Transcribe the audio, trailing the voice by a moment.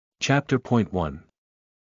Chapter Point 1.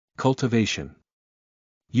 Cultivation.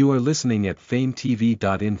 You are listening at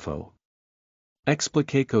famvetv.info.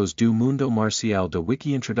 Explicacos do mundo marcial de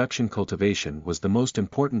wiki. Introduction. Cultivation was the most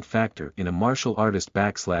important factor in a martial artist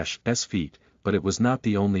 /s feat, but it was not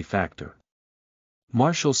the only factor.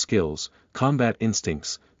 Martial skills, combat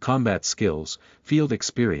instincts, combat skills, field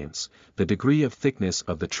experience, the degree of thickness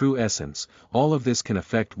of the true essence, all of this can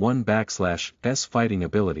affect one /s fighting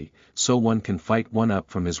ability, so one can fight one up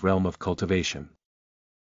from his realm of cultivation.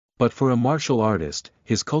 But for a martial artist,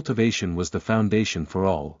 his cultivation was the foundation for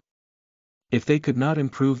all. If they could not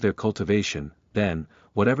improve their cultivation, then,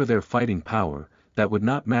 whatever their fighting power, that would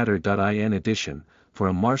not matter. In addition, for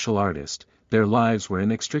a martial artist, their lives were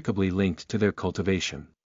inextricably linked to their cultivation.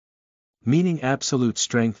 Meaning absolute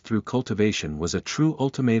strength through cultivation was a true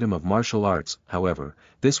ultimatum of martial arts. However,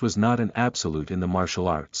 this was not an absolute in the martial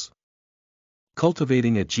arts.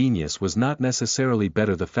 Cultivating a genius was not necessarily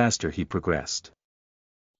better the faster he progressed.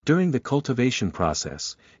 During the cultivation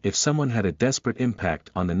process, if someone had a desperate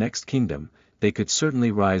impact on the next kingdom, they could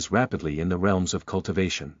certainly rise rapidly in the realms of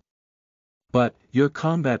cultivation. But, your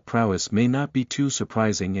combat prowess may not be too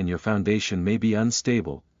surprising and your foundation may be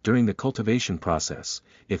unstable. During the cultivation process,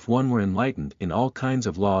 if one were enlightened in all kinds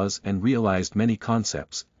of laws and realized many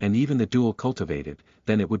concepts, and even the dual cultivated,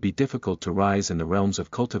 then it would be difficult to rise in the realms of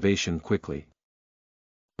cultivation quickly.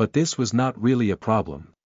 But this was not really a problem.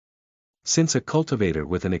 Since a cultivator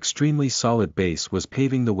with an extremely solid base was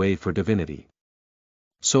paving the way for divinity.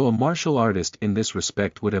 So a martial artist in this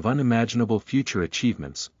respect would have unimaginable future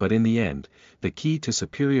achievements, but in the end, the key to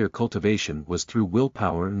superior cultivation was through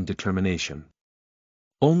willpower and determination.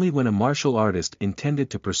 Only when a martial artist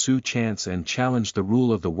intended to pursue chance and challenge the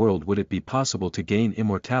rule of the world would it be possible to gain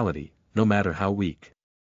immortality, no matter how weak.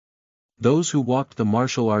 Those who walked the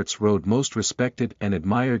martial arts road most respected and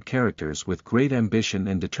admired characters with great ambition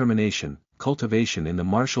and determination. Cultivation in the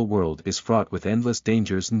martial world is fraught with endless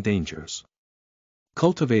dangers and dangers.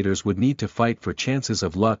 Cultivators would need to fight for chances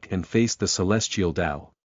of luck and face the celestial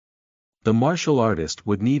Tao. The martial artist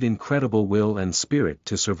would need incredible will and spirit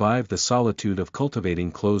to survive the solitude of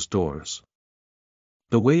cultivating closed doors.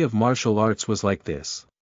 The way of martial arts was like this.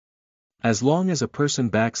 As long as a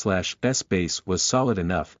person /s base was solid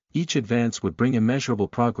enough, each advance would bring immeasurable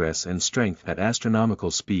progress and strength at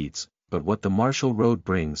astronomical speeds, but what the martial road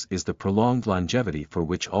brings is the prolonged longevity for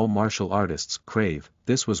which all martial artists crave.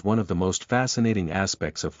 This was one of the most fascinating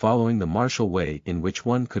aspects of following the martial way, in which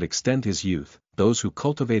one could extend his youth. Those who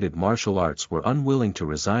cultivated martial arts were unwilling to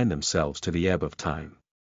resign themselves to the ebb of time.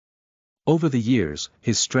 Over the years,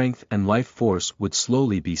 his strength and life force would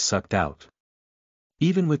slowly be sucked out.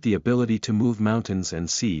 Even with the ability to move mountains and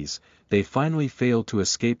seas, they finally failed to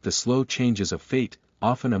escape the slow changes of fate.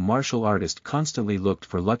 Often a martial artist constantly looked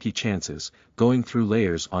for lucky chances, going through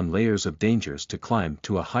layers on layers of dangers to climb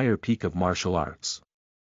to a higher peak of martial arts.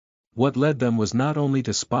 What led them was not only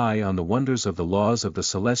to spy on the wonders of the laws of the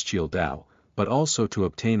celestial Tao, but also to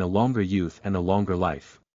obtain a longer youth and a longer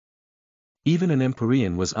life. Even an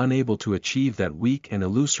Empyrean was unable to achieve that weak and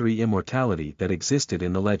illusory immortality that existed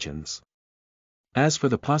in the legends. As for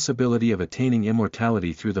the possibility of attaining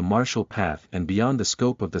immortality through the martial path and beyond the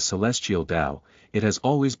scope of the celestial Tao, it has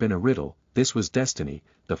always been a riddle. This was destiny,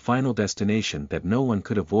 the final destination that no one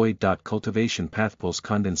could avoid. Cultivation path. Pulse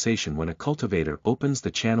condensation. When a cultivator opens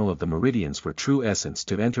the channel of the meridians for true essence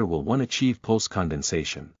to enter, will one achieve pulse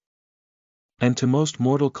condensation. And to most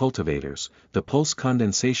mortal cultivators, the pulse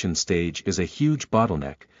condensation stage is a huge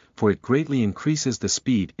bottleneck, for it greatly increases the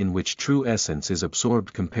speed in which true essence is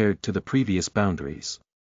absorbed compared to the previous boundaries.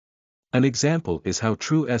 An example is how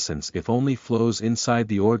true essence if only flows inside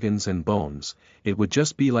the organs and bones, it would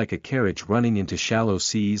just be like a carriage running into shallow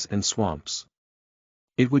seas and swamps.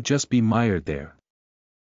 It would just be mired there.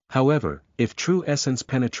 However, if true essence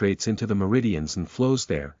penetrates into the meridians and flows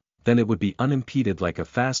there, then it would be unimpeded like a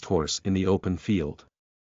fast horse in the open field.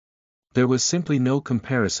 There was simply no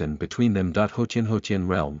comparison between them. Hotian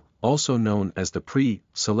realm, also known as the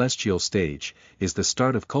pre-celestial stage, is the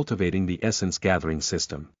start of cultivating the essence gathering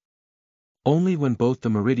system. Only when both the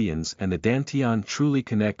meridians and the dantian truly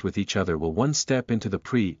connect with each other will one step into the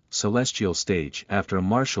pre-celestial stage. After a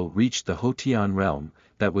martial reached the Hotian realm,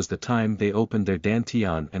 that was the time they opened their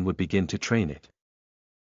dantian and would begin to train it.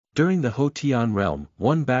 During the Hotian realm,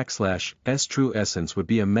 one /s true essence would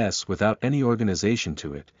be a mess without any organization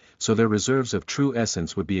to it, so their reserves of true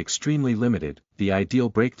essence would be extremely limited. The ideal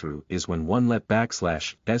breakthrough is when one let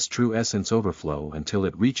 /s true essence overflow until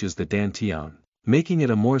it reaches the dantian. making it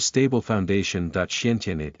a more stable foundation.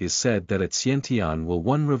 It is said that at Xiantian will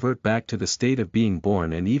one revert back to the state of being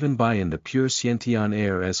born and even buy in the pure Xiantian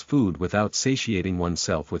air as food without satiating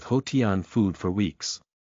oneself with Hotian food for weeks.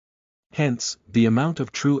 Hence, the amount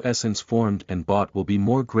of true essence formed and bought will be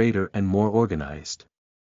more greater and more organized.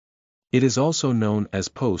 It is also known as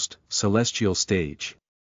post-celestial stage.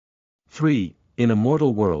 3. In a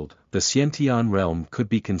mortal world, the Xiantian realm could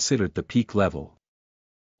be considered the peak level.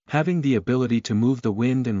 Having the ability to move the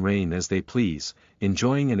wind and rain as they please,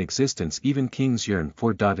 enjoying an existence even kings yearn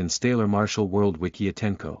for. In Staler Martial World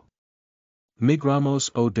Wikiatenko.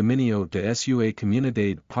 Migramos o dominio de sua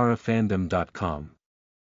comunidade para fandom.com.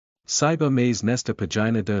 Saiba mais nesta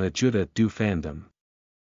página de ajuda do fandom.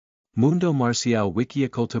 Mundo Marcial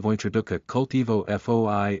Wikiacultivo introduca cultivo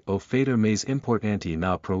foi o fader mais importante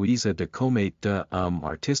na proeza de combate de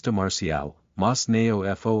artista marcial, mas neo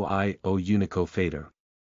foi o único fader.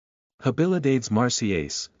 Habilidades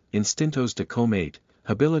marciais, instintos de combate,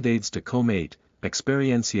 habilidades de combate,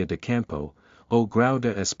 experiencia de campo, o grau de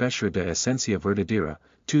especial de esencia verdadeira,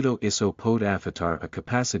 tudo isso pode afetar a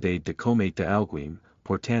capacidade de combate de alguém,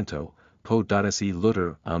 portanto, pode dar-se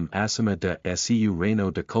lutar acima de seu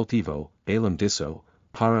reino de cultivo, além disso,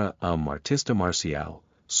 para artista marcial,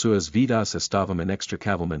 suas vidas estavam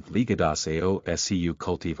inextricavelmente ligadas ao seu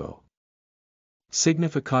cultivo.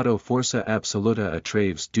 Significado força absoluta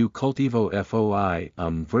através do cultivo foi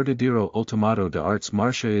verdadeiro ultimato de artes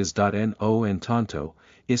marciais. No entanto,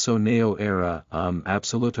 isso não era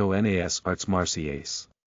absoluto nas artes marciais.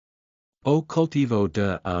 O cultivo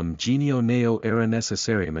de genio não era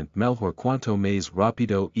necessariamente melhor quanto mais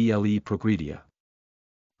rápido ele progredia.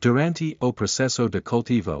 Durante o processo de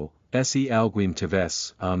cultivo, se alguém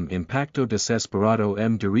tivesse impacto desesperado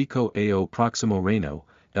dirico ao próximo reino,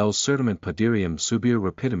 el certamente poderiam subir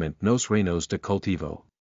rapidamente nos reinos de cultivo.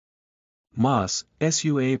 Mas,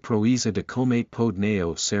 sua proeza de combate pode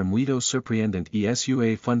não ser muito surpreendente e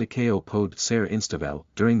sua fundação pode ser instável.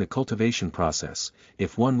 During the cultivation process,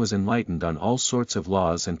 if one was enlightened on all sorts of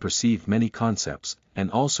laws and perceived many concepts, and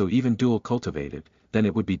also even dual cultivated, then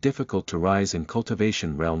it would be difficult to rise in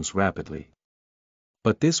cultivation realms rapidly.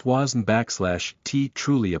 But this wasn't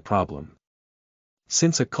truly a problem.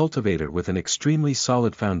 Since a cultivator with an extremely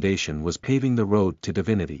solid foundation was paving the road to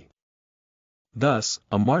divinity. Thus,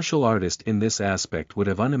 a martial artist in this aspect would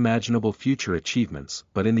have unimaginable future achievements,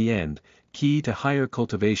 but in the end, key to higher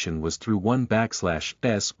cultivation was through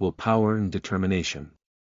willpower and determination.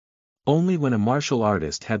 Only when a martial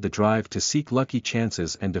artist had the drive to seek lucky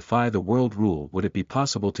chances and defy the world rule would it be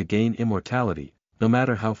possible to gain immortality, no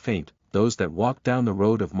matter how faint. Those that walk down the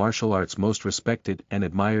road of martial arts most respected and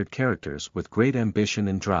admired characters with great ambition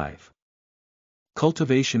and drive.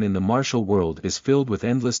 Cultivation in the martial world is filled with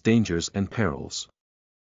endless dangers and perils.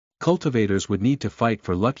 Cultivators would need to fight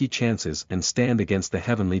for lucky chances and stand against the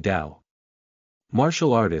heavenly Tao.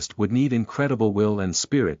 Martial artists would need incredible will and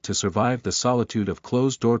spirit to survive the solitude of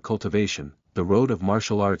closed-door cultivation. The road of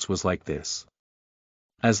martial arts was like this.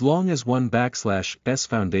 As long as one's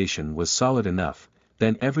foundation was solid enough,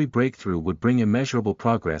 then every breakthrough would bring immeasurable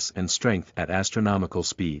progress and strength at astronomical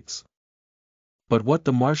speeds. But what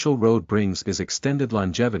the martial road brings is extended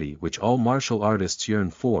longevity which all martial artists yearn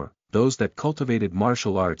for. Those that cultivated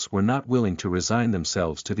martial arts were not willing to resign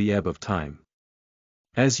themselves to the ebb of time.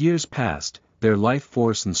 As years passed, their life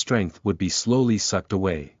force and strength would be slowly sucked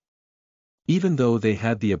away. Even though they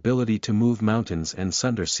had the ability to move mountains and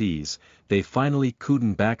sunder seas, they finally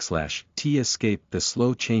couldn't escape the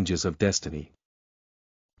slow changes of destiny.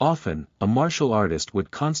 Often, a martial artist would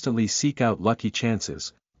constantly seek out lucky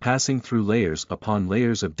chances, passing through layers upon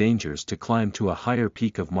layers of dangers to climb to a higher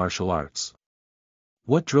peak of martial arts.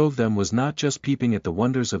 What drove them was not just peeping at the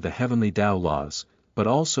wonders of the heavenly Tao laws, but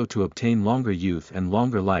also to obtain longer youth and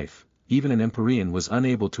longer life. Even an Empyrean was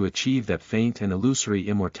unable to achieve that faint and illusory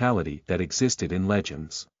immortality that existed in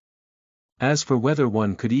legends. As for whether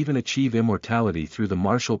one could even achieve immortality through the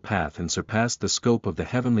martial path and surpass the scope of the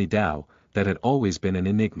heavenly Tao, that had always been an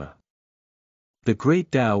enigma. The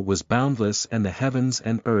great Tao was boundless and the heavens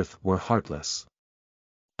and earth were heartless.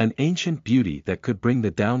 An ancient beauty that could bring the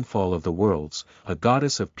downfall of the worlds, a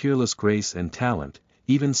goddess of peerless grace and talent,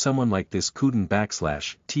 even someone like this couldn't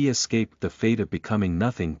escape the fate of becoming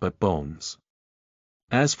nothing but bones.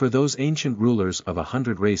 As for those ancient rulers of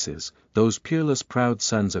 100 races, those peerless proud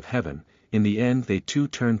sons of heaven, in the end they too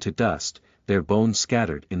turned to dust, their bones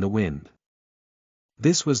scattered in the wind.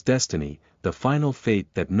 This was destiny, the final fate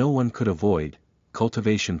that no one could avoid.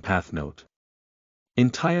 Cultivation Path Note.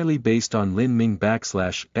 Entirely based on Lin Ming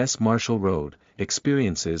 /S Martial Road,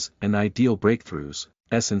 Experiences and Ideal Breakthroughs,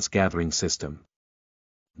 Essence Gathering System.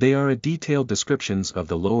 They are a detailed descriptions of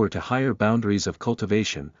the lower to higher boundaries of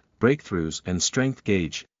cultivation, breakthroughs and strength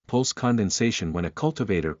gauge, pulse condensation. When a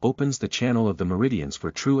cultivator opens the channel of the meridians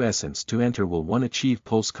for true essence to enter, will one achieve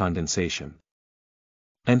pulse condensation.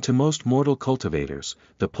 And to most mortal cultivators,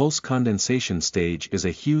 the pulse condensation stage is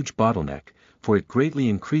a huge bottleneck, for it greatly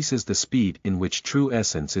increases the speed in which true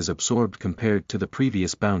essence is absorbed compared to the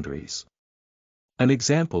previous boundaries. An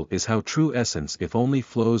example is how true essence if only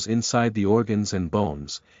flows inside the organs and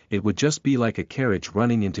bones, it would just be like a carriage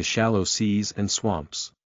running into shallow seas and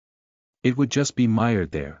swamps. It would just be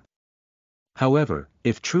mired there. However,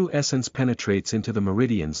 if true essence penetrates into the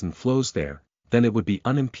meridians and flows there, then it would be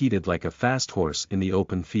unimpeded like a fast horse in the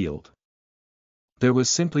open field. There was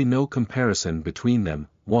simply no comparison between them.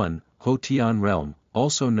 1. Hotian realm,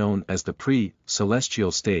 also known as the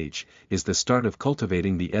pre-celestial stage, is the start of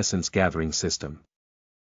cultivating the essence-gathering system.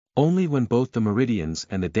 Only when both the meridians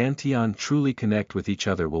and the dantian truly connect with each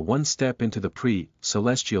other will one step into the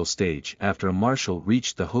pre-celestial stage. After a marshal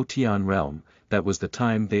reached the Hotian realm, that was the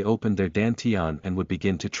time they opened their dantian and would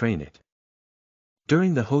begin to train it.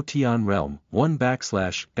 During the Hotian realm,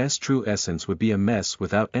 1/s true essence would be a mess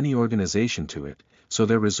without any organization to it, so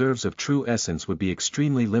their reserves of true essence would be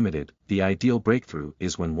extremely limited. The ideal breakthrough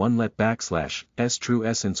is when one let /s true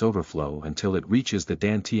essence overflow until it reaches the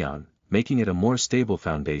dantian, making it a more stable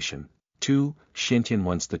foundation. 2. Shintian.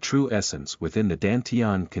 Once the true essence within the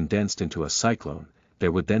dantian condensed into a cyclone,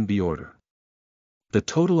 there would then be order. The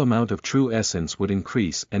total amount of true essence would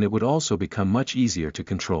increase and it would also become much easier to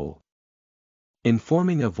control. In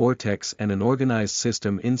forming a vortex and an organized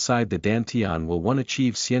system inside the dantian will one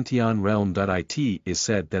achieve Xiantian realm. It is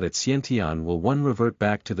said that at Xiantian will one revert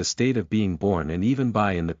back to the state of being born and even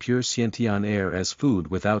buy in the pure Xiantian air as food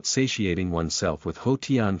without satiating oneself with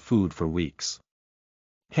Hotian food for weeks.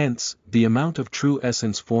 Hence, the amount of true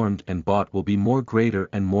essence formed and bought will be more greater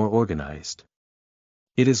and more organized.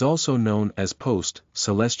 It is also known as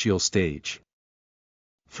post-celestial stage.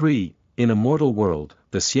 3. In a mortal world,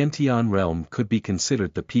 the Xiantian realm could be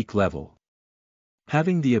considered the peak level.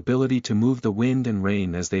 Having the ability to move the wind and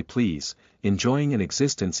rain as they please, enjoying an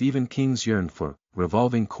existence even kings yearn for,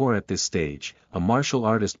 revolving core. At this stage, a martial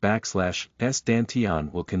artist /s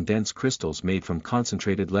dantian will condense crystals made from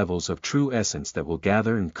concentrated levels of true essence that will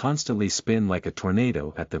gather and constantly spin like a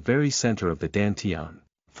tornado at the very center of the dantian,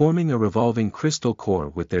 forming a revolving crystal core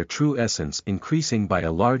with their true essence increasing by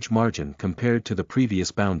a large margin compared to the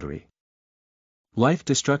previous boundary. Life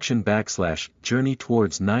destruction / journey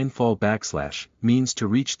towards ninefall / means to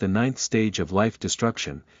reach the 9th stage of life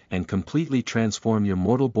destruction, and completely transform your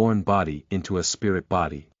mortal-born body into a spirit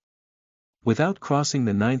body. Without crossing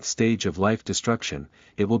the 9th stage of life destruction,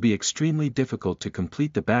 it will be extremely difficult to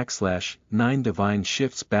complete the / 9 divine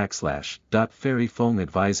shifts / Fairy Feng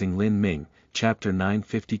advising Lin Ming, Chapter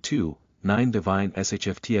 952, 9 divine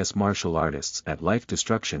SHFTS martial artists at life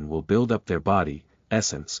destruction will build up their body,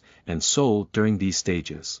 essence, and soul during these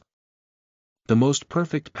stages. The most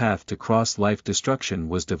perfect path to cross life destruction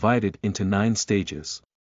was divided into 9 stages.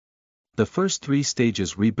 The first 3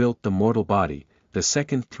 stages rebuilt the mortal body, the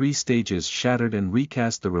second 3 stages shattered and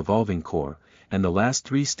recast the revolving core, and the last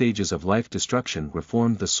 3 stages of life destruction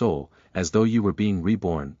reformed the soul, as though you were being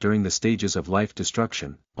reborn. During the stages of life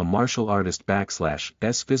destruction, a martial artist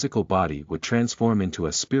 /s physical body would transform into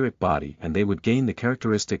a spirit body and they would gain the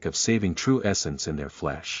characteristic of saving true essence in their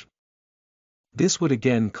flesh. This would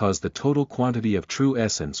again cause the total quantity of true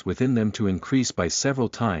essence within them to increase by several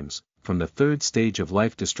times, from the 3rd stage of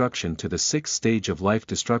life destruction to the 6th stage of life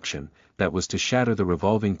destruction, that was to shatter the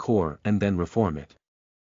revolving core and then reform it.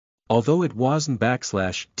 Although it wasn't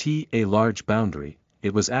a large boundary,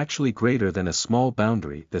 it was actually greater than a small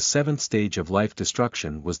boundary. The 7th stage of life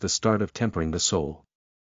destruction was the start of tempering the soul.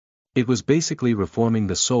 It was basically reforming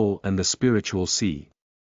the soul and the spiritual sea.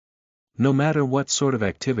 No matter what sort of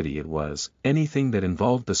activity it was, anything that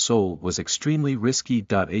involved the soul was extremely risky.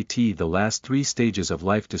 At the last 3 stages of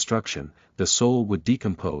life destruction, the soul would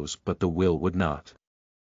decompose but the will would not.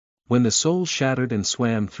 When the soul shattered and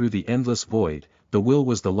swam through the endless void, the will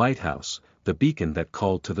was the lighthouse, the beacon that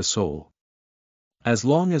called to the soul. As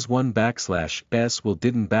long as one /s will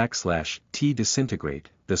didn't /t disintegrate,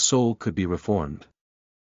 the soul could be reformed.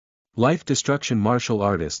 Life destruction martial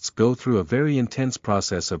artists go through a very intense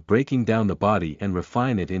process of breaking down the body and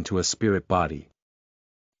refine it into a spirit body.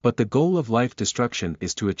 But the goal of life destruction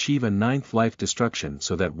is to achieve a 9th life destruction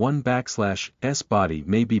so that one /s body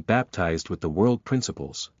may be baptized with the world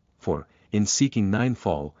principles, for, in seeking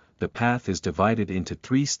ninefall, the path is divided into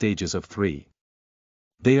 3 stages of 3.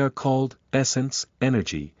 They are called essence,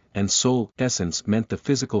 energy, and soul. Essence meant the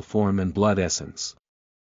physical form and blood essence.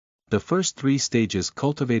 The first three stages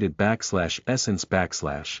cultivated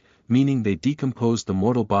 /essence /, meaning they decomposed the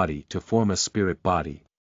mortal body to form a spirit body.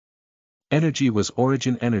 Energy was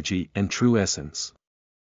origin energy and true essence.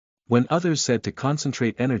 When others said to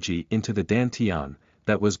concentrate energy into the dantian,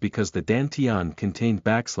 that was because the dantian contained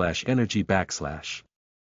 /energy /.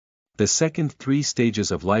 The second three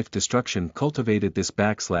stages of life destruction cultivated this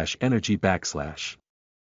 /energy /.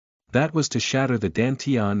 That was to shatter the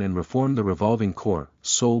dantian and reform the revolving core.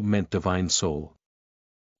 Soul meant divine soul.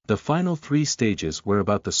 The final three stages were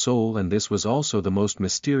about the soul, and this was also the most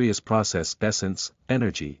mysterious process. Essence,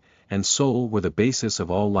 energy, and soul were the basis of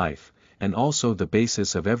all life, and also the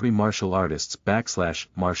basis of every martial artist's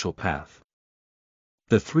martial path.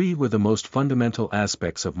 The three were the most fundamental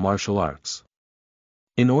aspects of martial arts.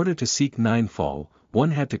 In order to seek ninefall,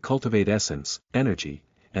 one had to cultivate essence, energy,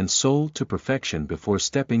 and soul to perfection before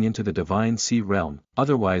stepping into the divine sea realm,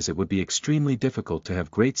 otherwise it would be extremely difficult to have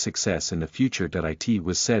great success in the future. It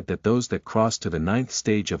was said that those that crossed to the ninth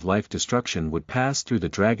stage of life destruction would pass through the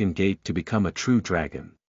dragon gate to become a true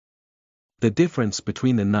dragon. The difference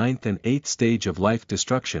between the ninth and eighth stage of life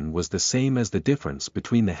destruction was the same as the difference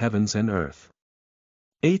between the heavens and earth.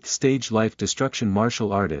 Eighth stage life destruction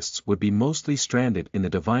martial artists would be mostly stranded in the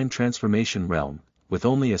divine transformation realm, with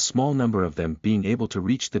only a small number of them being able to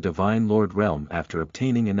reach the Divine Lord realm after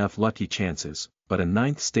obtaining enough lucky chances, but a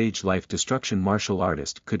ninth stage life destruction martial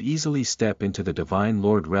artist could easily step into the Divine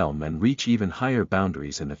Lord realm and reach even higher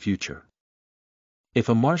boundaries in the future. If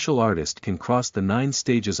a martial artist can cross the 9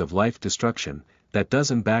 stages of life destruction, that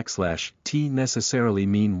doesn't /t necessarily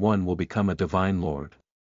mean one will become a Divine Lord.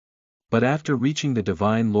 But after reaching the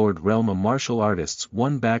Divine Lord realm, a martial artist's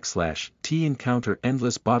 1/t encounter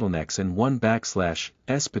endless bottlenecks, and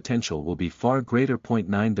 1/s potential will be far greater.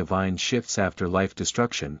 9 Divine shifts after life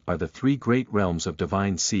destruction are the 3 great realms of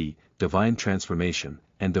Divine Sea, Divine Transformation,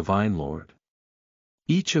 and Divine Lord.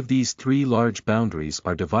 Each of these 3 large boundaries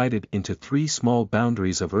are divided into 3 small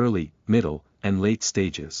boundaries of early, middle, and late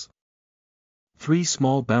stages. 3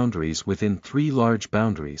 small boundaries within 3 large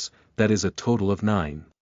boundaries, that is a total of 9.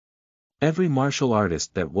 Every martial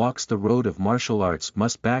artist that walks the road of martial arts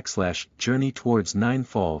must journey towards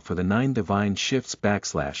ninefall for the 9 divine shifts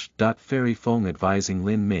Fairy Feng advising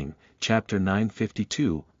Lin Ming, Chapter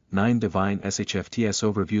 952, 9 Divine SHFTS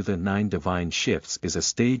Overview. The 9 divine shifts is a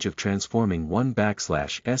stage of transforming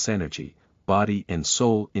 1/s energy, body and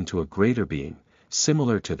soul into a greater being,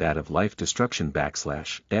 similar to that of life destruction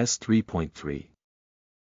 /s 3.3.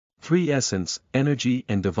 3 Essence, energy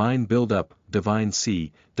and divine build-up, divine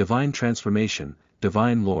sea, divine transformation,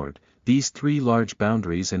 divine lord. These 3 large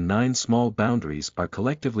boundaries and 9 small boundaries are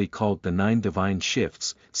collectively called the 9 divine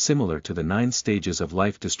shifts. Similar to the 9 stages of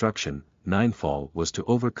life destruction, ninefall was to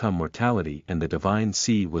overcome mortality and the divine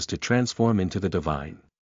sea was to transform into the divine.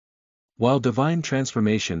 While divine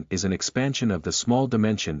transformation is an expansion of the small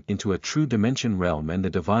dimension into a true dimension realm, and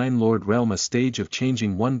the divine lord realm a stage of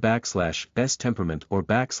changing 1/s temperament or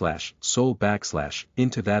soul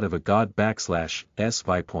into that of a god /s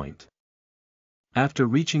viewpoint. After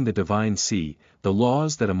reaching the divine sea, the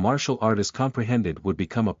laws that a martial artist comprehended would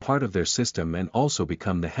become a part of their system and also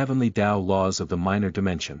become the heavenly Tao laws of the minor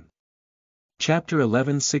dimension. Chapter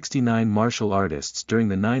 1169 Martial artists during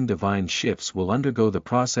the 9 divine shifts will undergo the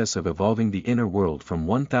process of evolving the inner world from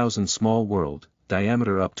 1000 small world,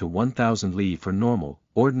 diameter up to 1000 li for normal,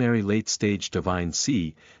 ordinary late stage divine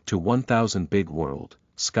sea, to 1000 big world,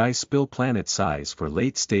 sky spill planet size for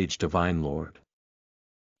late stage divine lord.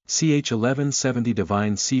 Ch 1170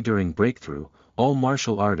 divine sea. During breakthrough, all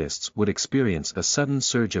martial artists would experience a sudden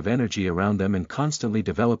surge of energy around them and constantly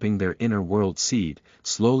developing their inner world seed,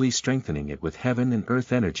 slowly strengthening it with heaven and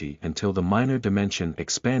earth energy until the minor dimension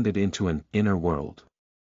expanded into an inner world.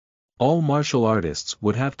 All martial artists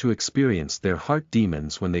would have to experience their heart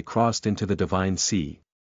demons when they crossed into the divine sea.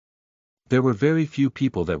 There were very few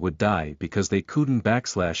people that would die because they couldn't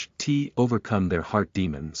 /t overcome their heart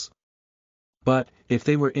demons. But, if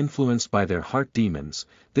they were influenced by their heart demons,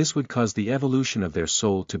 this would cause the evolution of their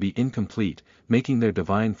soul to be incomplete, making their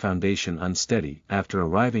divine foundation unsteady. After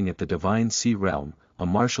arriving at the divine sea realm, a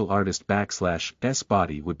martial artist /s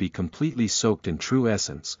body would be completely soaked in true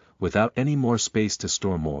essence, without any more space to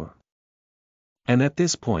store more. And at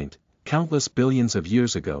this point, countless billions of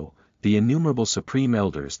years ago, the innumerable supreme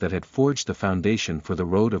elders that had forged the foundation for the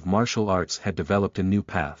road of martial arts had developed a new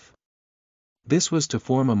path. This was to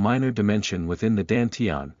form a minor dimension within the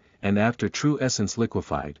dantian, and after true essence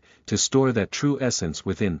liquefied, to store that true essence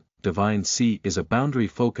within. Divine sea is a boundary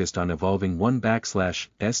focused on evolving 1/s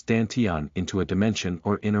dantian into a dimension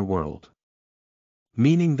or inner world.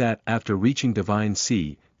 Meaning that after reaching divine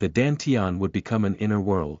sea, the dantian would become an inner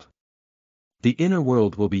world. The inner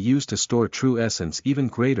world will be used to store true essence even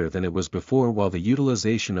greater than it was before, while the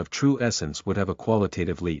utilization of true essence would have a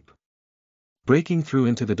qualitative leap. Breaking through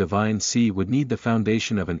into the divine sea would need the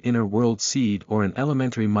foundation of an inner world seed or an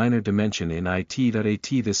elementary minor dimension in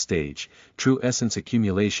it.at. This stage, true essence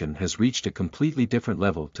accumulation has reached a completely different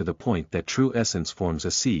level, to the point that true essence forms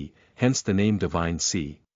a sea, hence the name divine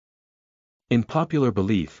sea. In popular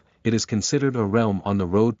belief, it is considered a realm on the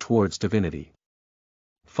road towards divinity.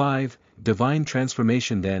 5. Divine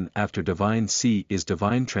transformation. Then after divine sea is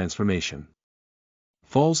divine transformation.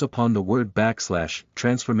 Falls upon the word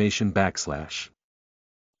transformation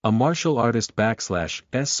a martial artist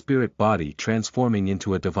s spirit body transforming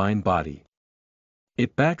into a divine body.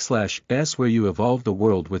 It s where you evolve the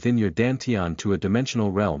world within your dantian to a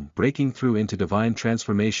dimensional realm. Breaking through into divine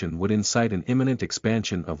transformation would incite an imminent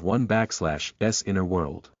expansion of one s inner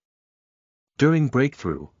world. During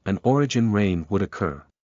breakthrough, an origin rain would occur.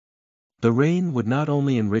 The rain would not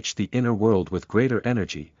only enrich the inner world with greater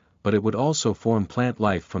energy, but it would also form plant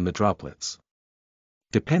life from the droplets.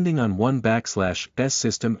 Depending on one s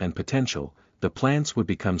system and potential, the plants would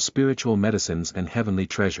become spiritual medicines and heavenly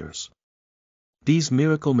treasures. These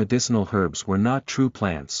miracle medicinal herbs were not true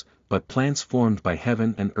plants, but plants formed by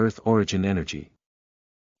heaven and earth origin energy.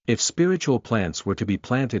 If spiritual plants were to be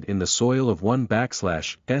planted in the soil of one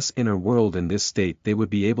s inner world, in this state they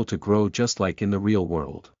would be able to grow just like in the real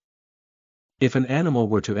world. If an animal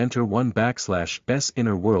were to enter one s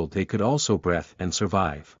inner world, they could also breathe and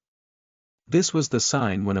survive. This was the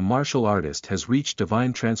sign when a martial artist has reached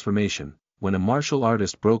divine transformation. When a martial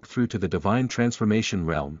artist broke through to the divine transformation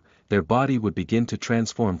realm, their body would begin to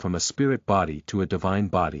transform from a spirit body to a divine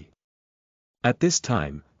body. At this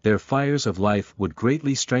time, their fires of life would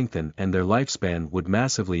greatly strengthen and their lifespan would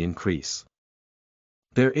massively increase.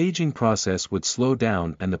 Their aging process would slow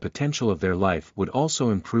down and the potential of their life would also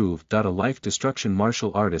improve. A life destruction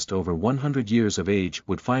martial artist over 100 years of age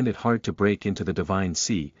would find it hard to break into the divine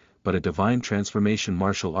sea, but a divine transformation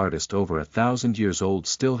martial artist over 1,000 years old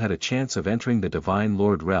still had a chance of entering the divine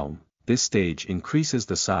lord realm. This stage increases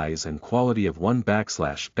the size and quality of one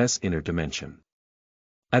s inner dimension.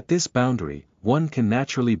 At this boundary, one can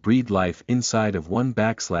naturally breed life inside of one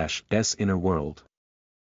s inner world.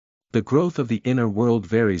 The growth of the inner world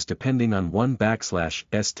varies depending on one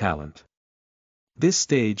s talent. This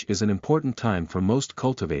stage is an important time for most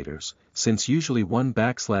cultivators, since usually one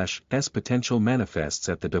s potential manifests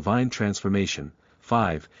at the divine transformation.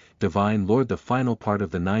 5. Divine Lord. The final part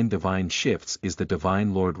of the 9 divine shifts is the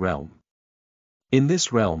divine Lord realm. In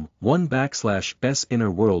this realm, one s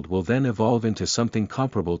inner world will then evolve into something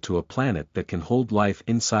comparable to a planet that can hold life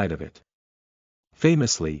inside of it.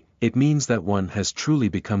 Famously, it means that one has truly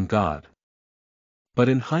become God. But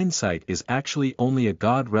in hindsight is actually only a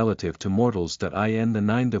god relative to mortals. In the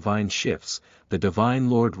 9 divine shifts, the divine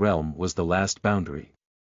Lord realm was the last boundary.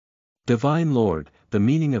 Divine Lord, the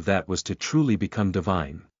meaning of that was to truly become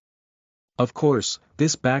divine. Of course,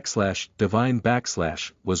 this divine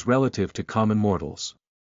was relative to common mortals.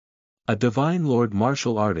 A divine Lord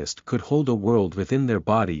martial artist could hold a world within their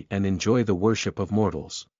body and enjoy the worship of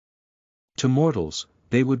mortals. To mortals,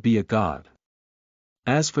 they would be a god.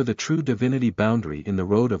 As for the true divinity boundary in the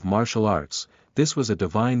road of martial arts, this was a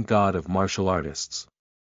divine god of martial artists.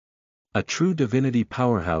 A true divinity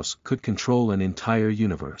powerhouse could control an entire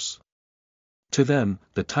universe. To them,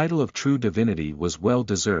 the title of true divinity was well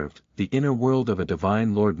deserved. The inner world of a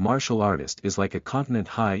divine lord martial artist is like a continent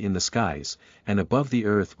high in the skies, and above the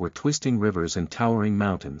earth were twisting rivers and towering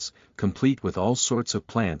mountains, complete with all sorts of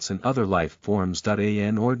plants and other life forms.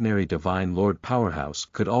 An ordinary divine lord powerhouse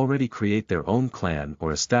could already create their own clan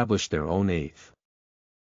or establish their own 8th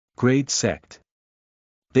grade sect.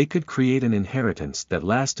 They could create an inheritance that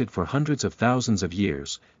lasted for hundreds of thousands of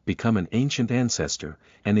years, become an ancient ancestor,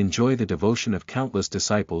 and enjoy the devotion of countless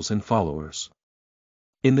disciples and followers.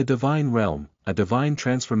 In the divine realm, a divine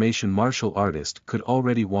transformation martial artist could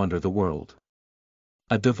already wander the world.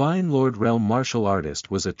 A divine lord realm martial artist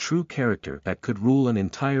was a true character that could rule an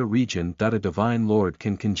entire region. A divine lord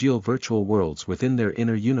can congeal virtual worlds within their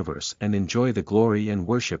inner universe and enjoy the glory and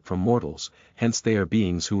worship from mortals, hence they are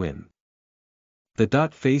beings who in the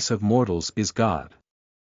face of mortals is God.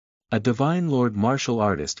 A divine lord martial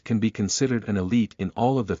artist can be considered an elite in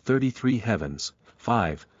all of the 33 heavens.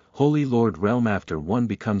 5. Holy Lord realm. After one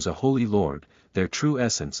becomes a holy lord, their true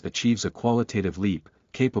essence achieves a qualitative leap,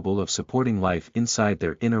 capable of supporting life inside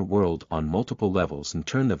their inner world on multiple levels and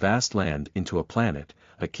turn the vast land into a planet,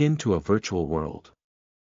 akin to a virtual world.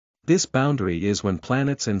 This boundary is when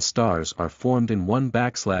planets and stars are formed in one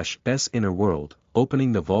s inner world,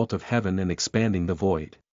 opening the vault of heaven and expanding the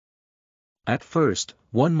void. At first,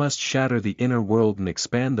 one must shatter the inner world and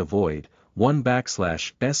expand the void. 1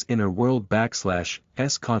 / inner world /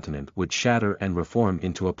 s continent would shatter and reform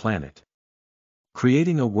into a planet,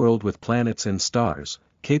 creating a world with planets and stars,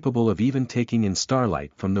 capable of even taking in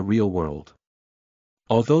starlight from the real world.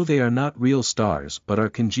 Although they are not real stars but are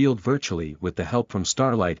congealed virtually with the help from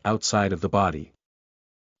starlight outside of the body.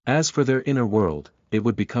 As for their inner world, it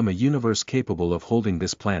would become a universe capable of holding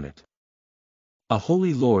this planet. A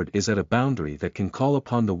holy lord is at a boundary that can call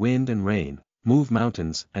upon the wind and rain, move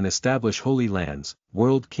mountains and establish holy lands.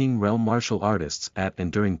 World King Realm martial artists at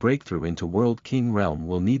and during breakthrough into World King Realm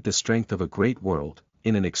will need the strength of a great world.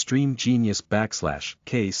 In an extreme genius /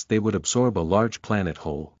 case they would absorb a large planet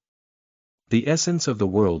whole. The essence of the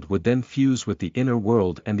world would then fuse with the inner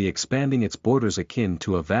world and the expanding its borders akin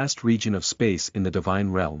to a vast region of space in the divine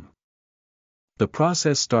realm. The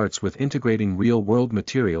process starts with integrating real-world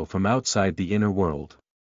material from outside the inner world.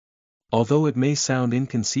 Although it may sound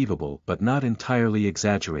inconceivable but not entirely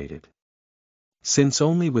exaggerated. Since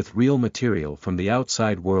only with real material from the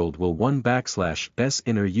outside world will 1 / s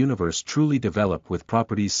inner universe truly develop with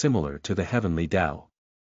properties similar to the heavenly Tao.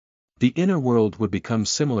 The inner world would become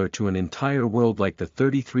similar to an entire world like the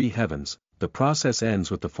 33 heavens. The process ends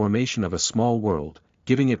with the formation of a small world,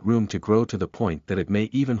 giving it room to grow to the point that it may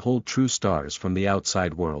even hold true stars from the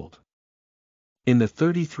outside world. In the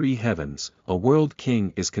 33 heavens, a world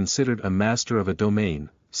king is considered a master of a domain.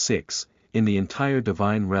 6. In the entire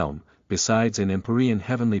divine realm, besides in empyrean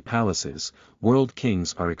heavenly palaces, world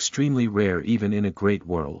kings are extremely rare even in a great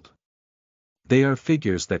world. They are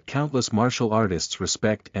figures that countless martial artists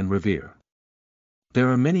respect and revere. There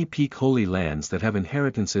are many peak holy lands that have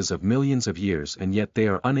inheritances of millions of years and yet they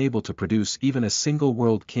are unable to produce even a single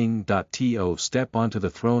world king. To step onto the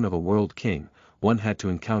throne of a world king, one had to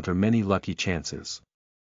encounter many lucky chances.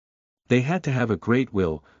 They had to have a great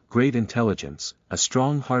will, great intelligence, a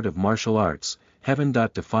strong heart of martial arts,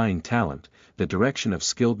 heaven-defying talent, the direction of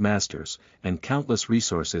skilled masters, and countless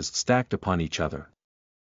resources stacked upon each other.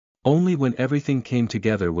 Only when everything came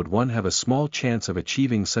together would one have a small chance of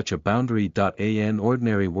achieving such a boundary. An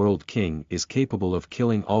ordinary world king is capable of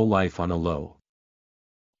killing all life on a low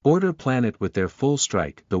order planet with their full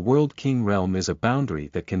strike. The World King realm is a boundary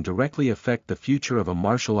that can directly affect the future of a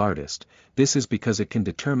martial artist. This is because it can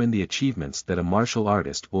determine the achievements that a martial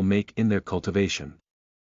artist will make in their cultivation.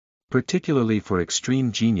 Particularly for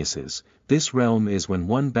extreme geniuses, this realm is when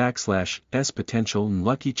 1 / s potential and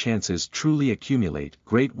lucky chances truly accumulate.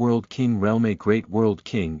 Great World King realm. A great world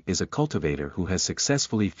king is a cultivator who has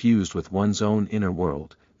successfully fused with one's own inner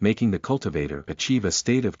world, making the cultivator achieve a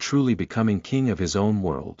state of truly becoming king of his own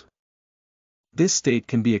world. This state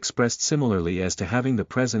can be expressed similarly as to having the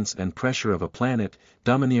presence and pressure of a planet,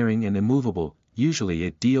 domineering and immovable. Usually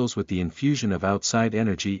it deals with the infusion of outside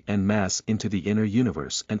energy and mass into the inner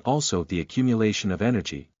universe and also the accumulation of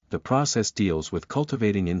energy. The process deals with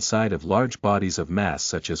cultivating inside of large bodies of mass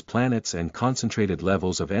such as planets and concentrated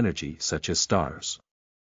levels of energy such as stars.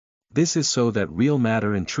 This is so that real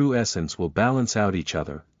matter and true essence will balance out each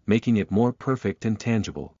other, making it more perfect and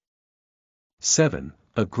tangible. 7.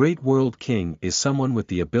 A great world king is someone with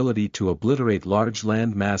the ability to obliterate large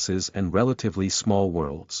land masses and relatively small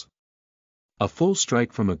worlds. A full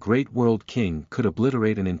strike from a great world king could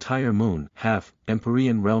obliterate an entire moon,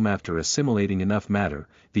 empyrean realm. After assimilating enough matter,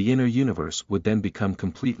 the inner universe would then become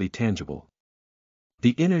completely tangible.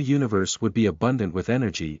 The inner universe would be abundant with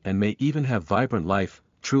energy and may even have vibrant life.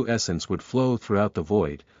 True essence would flow throughout the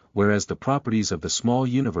void, whereas the properties of the small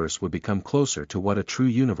universe would become closer to what a true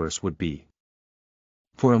universe would be.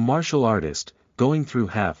 For a martial artist, going through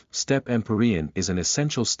half-step empyrean is an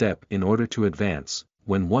essential step in order to advance.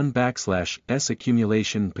 When 1 / s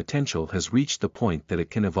accumulation potential has reached the point that it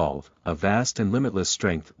can evolve, a vast and limitless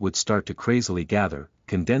strength would start to crazily gather,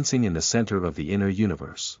 condensing in the center of the inner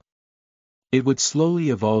universe. It would slowly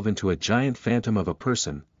evolve into a giant phantom of a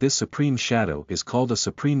person. This supreme shadow is called a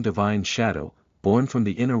supreme divine shadow, born from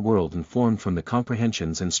the inner world and formed from the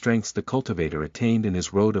comprehensions and strengths the cultivator attained in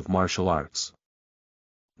his road of martial arts.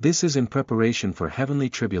 This is in preparation for heavenly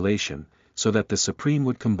tribulation, so that the supreme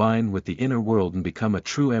would combine with the inner world and become a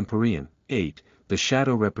true empyrean. 8. The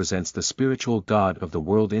shadow represents the spiritual god of the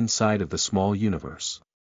world inside of the small universe.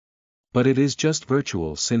 But it is just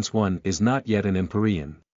virtual since one is not yet an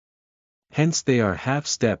empyrean. Hence they are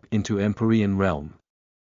half-step into empyrean realm.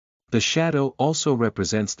 The shadow also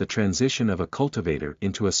represents the transition of a cultivator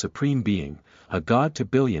into a supreme being, a god to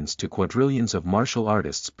billions to quadrillions of martial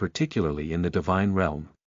artists, particularly in the divine realm.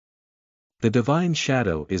 The divine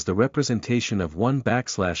shadow is the representation of 1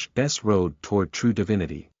 / s road toward true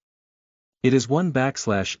divinity. It is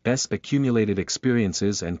 1/s accumulated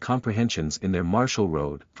experiences and comprehensions in their martial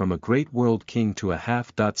road from a great world king to a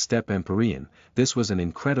half-step Empyrean. This was an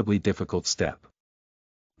incredibly difficult step.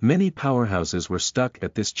 Many powerhouses were stuck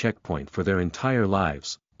at this checkpoint for their entire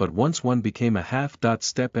lives, but once one became a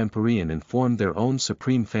half-step Empyrean and formed their own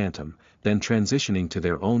supreme phantom, then transitioning to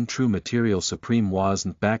their own true material supreme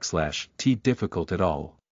wasn't /t difficult at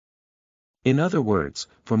all. In other words,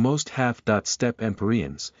 for most half-step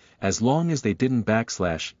Empyreans, as long as they didn't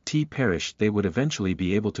 /t perish, they would eventually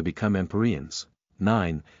be able to become Empyreans.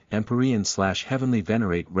 9. Empyrean/heavenly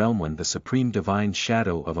venerate realm. When the supreme divine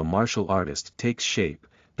shadow of a martial artist takes shape,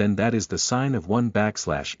 then that is the sign of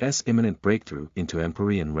 1/s imminent breakthrough into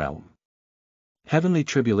Empyrean realm. Heavenly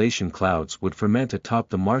tribulation clouds would ferment atop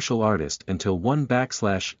the martial artist until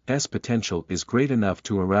 1/s potential is great enough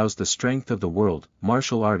to arouse the strength of the world.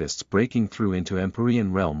 Martial artists breaking through into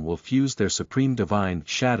Empyrean realm will fuse their supreme divine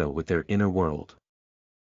shadow with their inner world.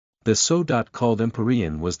 The so-called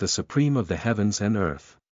Empyrean was the supreme of the heavens and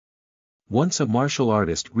earth. Once a martial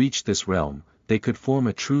artist reached this realm, they could form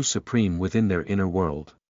a true supreme within their inner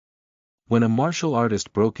world. When a martial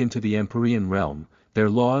artist broke into the Empyrean realm, their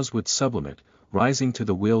laws would sublimate, rising to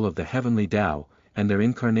the will of the heavenly Tao, and their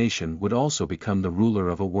incarnation would also become the ruler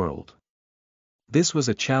of a world. This was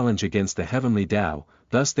a challenge against the heavenly Tao,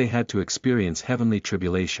 thus they had to experience heavenly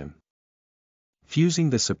tribulation.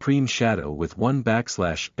 Fusing the supreme shadow with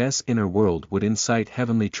 1/s inner world would incite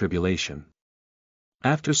heavenly tribulation.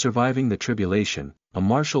 After surviving the tribulation, a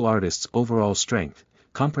martial artist's overall strength,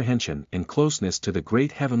 comprehension and closeness to the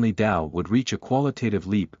great heavenly Tao would reach a qualitative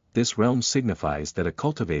leap. This realm signifies that a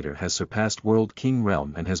cultivator has surpassed world king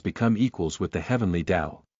realm and has become equals with the heavenly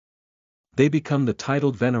Tao. They become the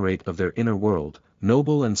titled venerate of their inner world,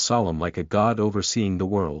 noble and solemn like a god overseeing the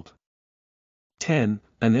world. 10.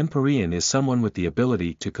 An Empyrean is someone with the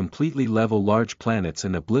ability to completely level large planets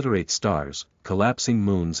and obliterate stars, collapsing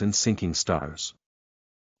moons and sinking stars.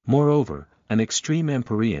 Moreover, an extreme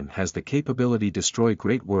Empyrean has the capability to destroy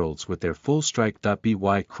great worlds with their full strike.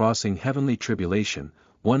 By crossing heavenly tribulation,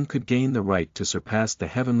 one could gain the right to surpass the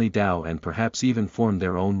heavenly Tao and perhaps even form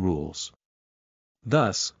their own rules.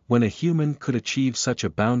 Thus, when a human could achieve such a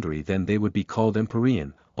boundary, then they would be called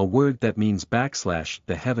Empyrean, a word that means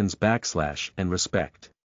 /the heavens and respect.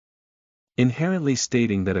 Inherently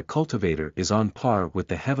stating that a cultivator is on par with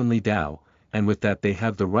the heavenly Tao, and with that they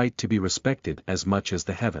have the right to be respected as much as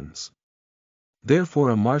the heavens. Therefore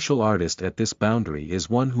a martial artist at this boundary is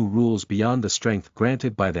one who rules beyond the strength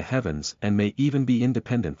granted by the heavens and may even be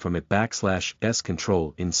independent from it /s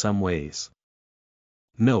control in some ways.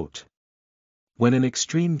 Note: when an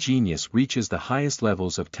extreme genius reaches the highest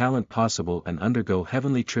levels of talent possible and undergo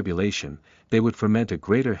heavenly tribulation, they would ferment a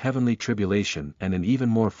greater heavenly tribulation and an even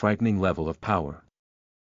more frightening level of power.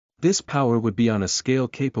 This power would be on a scale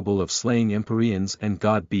capable of slaying Empyreans and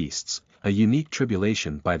god beasts, a unique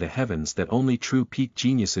tribulation by the heavens that only true peak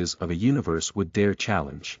geniuses of a universe would dare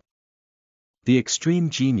challenge. The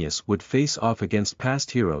extreme genius would face off against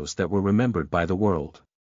past heroes that were remembered by the world.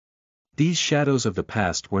 These shadows of the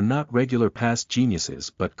past were not regular past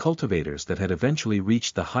geniuses but cultivators that had eventually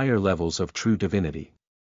reached the higher levels of true divinity.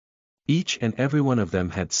 Each and every one of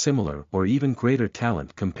them had similar or even greater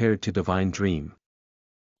talent compared to Divine Dream.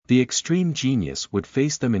 The extreme genius would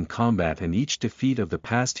face them in combat, and each defeat of the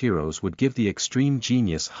past heroes would give the extreme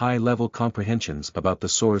genius high-level comprehensions about the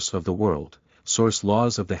source of the world, source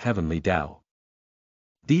laws of the heavenly Tao.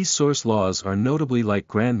 These source laws are notably like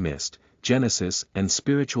Grand Mist, Genesis and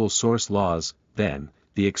spiritual source laws. Then,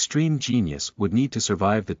 the extreme genius would need to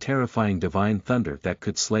survive the terrifying divine thunder that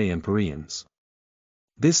could slay Empyreans.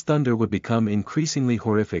 This thunder would become increasingly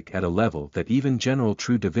horrific at a level that even general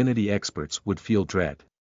true divinity experts would feel dread.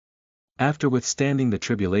 After withstanding the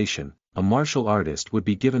tribulation, a martial artist would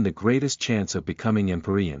be given the greatest chance of becoming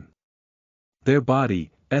Empyrean. Their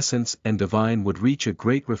body, essence and divine would reach a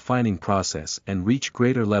great refining process and reach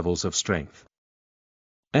greater levels of strength.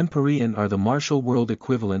 Empyrean are the martial world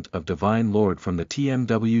equivalent of Divine Lord from the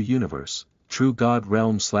TMW universe, true God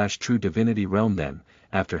realm/true divinity realm. Then,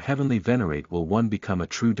 after heavenly venerate, will one become a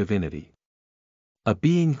true divinity? A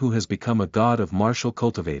being who has become a god of martial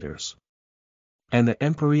cultivators. And the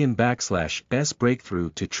Empyrean /s breakthrough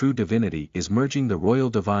to true divinity is merging the royal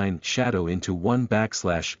divine shadow into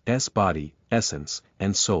 1/s body, essence,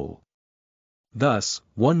 and soul. Thus,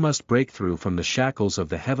 one must break through from the shackles of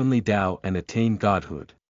the heavenly Tao and attain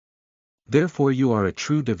godhood. Therefore you are a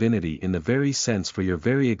true divinity in the very sense, for your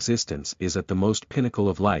very existence is at the most pinnacle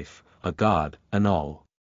of life, a god, an all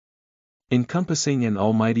encompassing and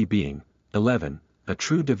almighty being. 11. a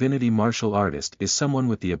true divinity martial artist is someone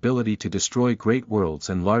with the ability to destroy great worlds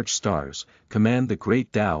and large stars, command the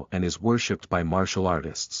great Tao, and is worshipped by martial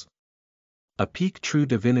artists. A peak true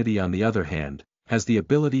divinity, on the other hand, has the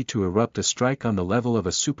ability to erupt a strike on the level of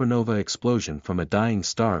a supernova explosion from a dying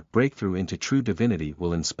star. Breakthrough into true divinity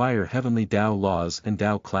will inspire heavenly Tao laws and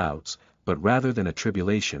Tao clouds, but rather than a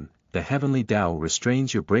tribulation, the heavenly Tao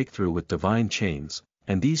restrains your breakthrough with divine chains,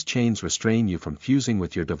 and these chains restrain you from fusing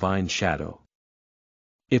with your divine shadow.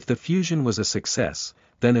 If the fusion was a success,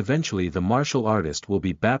 then eventually the martial artist will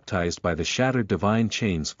be baptized by the shattered divine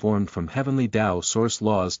chains formed from heavenly Tao source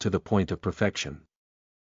laws to the point of perfection.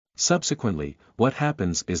 Subsequently, what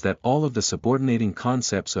happens is that all of the subordinating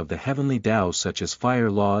concepts of the heavenly Tao, such as fire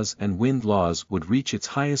laws and wind laws, would reach its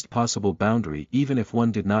highest possible boundary even if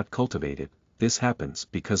one did not cultivate it. This happens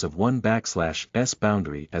because of 1/s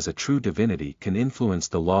boundary, as a true divinity can influence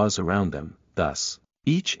the laws around them. Thus,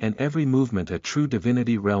 each and every movement a true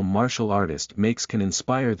divinity realm martial artist makes can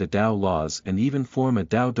inspire the Tao laws and even form a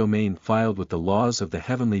Tao domain filed with the laws of the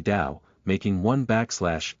heavenly Tao, making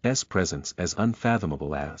 1/s presence as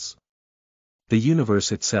unfathomable as the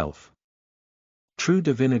universe itself. True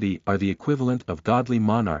divinity are the equivalent of godly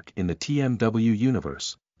monarch in the TMW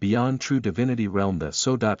universe. Beyond true divinity realm, the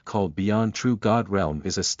so-called beyond true God realm,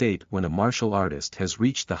 is a state when a martial artist has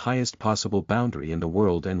reached the highest possible boundary in the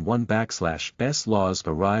world and 1/s laws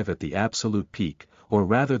arrive at the absolute peak, or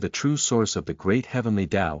rather the true source of the great heavenly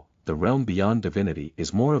Tao. The realm beyond divinity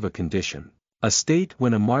is more of a condition, a state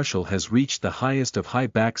when a martial has reached the highest of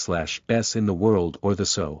high/s in the world, or the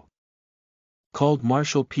so-called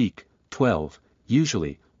martial peak. 12.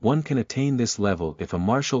 Usually, one can attain this level if a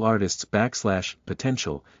martial artist's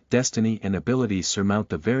potential, destiny and abilities surmount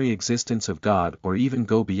the very existence of God, or even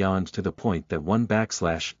go beyond to the point that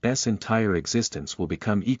 1/s entire existence will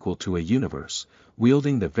become equal to a universe,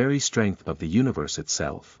 wielding the very strength of the universe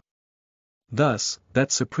itself. Thus,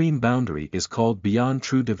 that supreme boundary is called beyond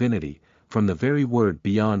true divinity, from the very word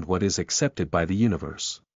beyond what is accepted by the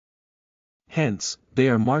universe. Hence, they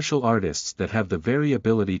are martial artists that have the very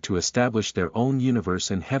ability to establish their own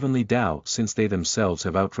universe and heavenly Tao, since they themselves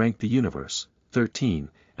have outranked the universe. 13.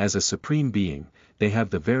 As a supreme being, they have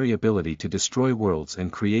the very ability to destroy worlds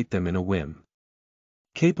and create them in a whim.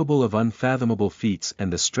 Capable of unfathomable feats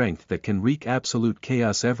and the strength that can wreak absolute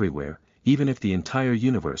chaos everywhere, even if the entire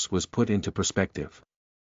universe was put into perspective.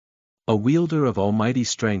 A wielder of almighty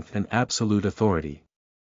strength and absolute authority.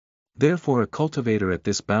 Therefore a cultivator at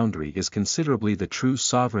this boundary is considerably the true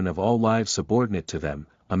sovereign of all lives subordinate to them,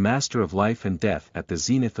 a master of life and death at the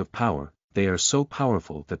zenith of power. They are so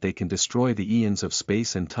powerful that they can destroy the eons of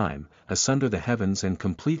space and time, asunder the heavens and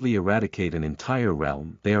completely eradicate an entire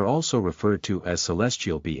realm. They are also referred to as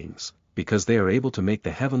celestial beings, because they are able to make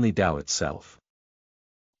the heavenly Tao itself.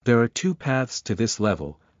 There are two paths to this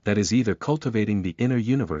level, that is either cultivating the inner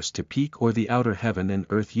universe to peak or the outer heaven and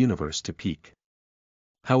earth universe to peak.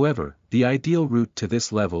 However, the ideal route to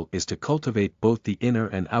this level is to cultivate both the inner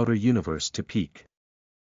and outer universe to peak.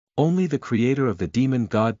 Only the creator of the demon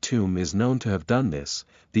god Tomb is known to have done this.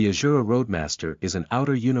 The Azura Roadmaster is an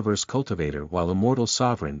outer universe cultivator, while Immortal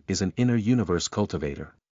Sovereign is an inner universe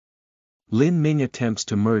cultivator. Lin Ming attempts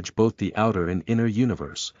to merge both the outer and inner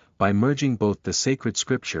universe, by merging both the sacred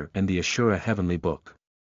scripture and the Ashura heavenly book.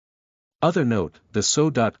 Other note, the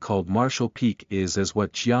so-called martial peak is as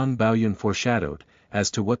what Jiang Baoyun foreshadowed.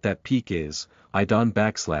 As to what that peak is, I don't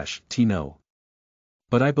know.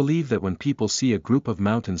 But I believe that when people see a group of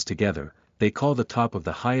mountains together, they call the top of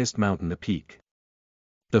the highest mountain the peak.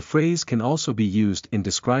 The phrase can also be used in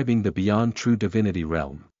describing the beyond true divinity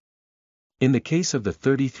realm. In the case of the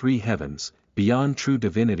 33 heavens, beyond true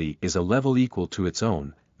divinity is a level equal to its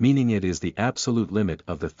own, meaning it is the absolute limit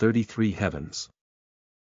of the 33 heavens.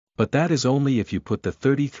 But that is only if you put the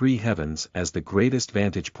 33 heavens as the greatest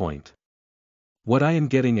vantage point. What I am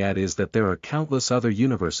getting at is that there are countless other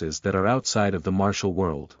universes that are outside of the martial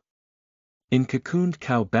world. In Cocooned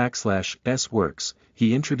Cow_S works,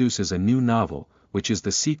 he introduces a new novel, which is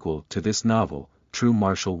the sequel to this novel, True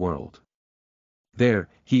Martial World. There,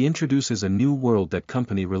 he introduces a new world that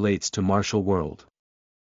company relates to martial world.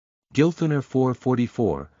 Gilthuner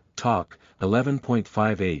 444, Talk,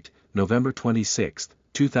 11.58, November 26,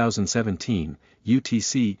 2017,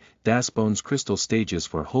 UTC, Das Bones Crystal Stages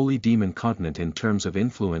for Holy Demon Continent. In terms of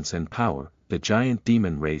influence and power, the giant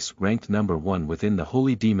demon race ranked number 1 within the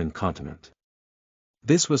Holy Demon Continent.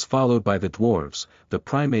 This was followed by the dwarves, the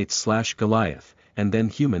primates/Goliath, and then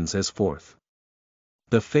humans as fourth.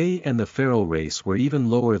 The Fae and the Feral race were even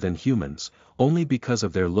lower than humans, only because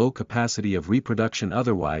of their low capacity of reproduction.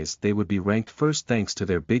 Otherwise they would be ranked first thanks to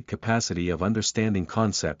their big capacity of understanding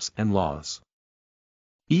concepts and laws.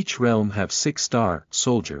 Each realm have 6-star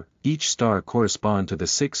soldier, each star correspond to the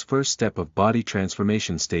 6 first step of body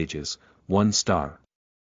transformation stages, 1 star.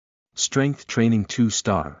 Strength training 2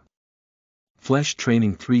 star. Flesh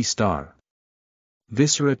training 3 star.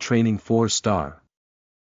 Viscera training 4 star.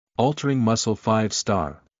 Altering muscle 5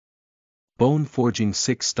 star. Bone forging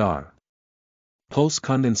 6 star. Pulse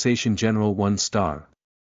condensation general 1 star.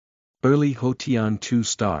 Early Hotian 2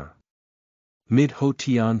 star. Mid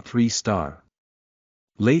Hotian 3 star.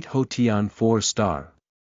 Late Hotian 4 star.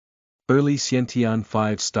 Early Xiantian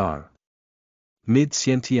 5 star. Mid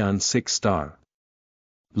Xiantian 6 star.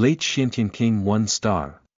 Late Xiantian King 1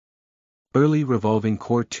 star. Early Revolving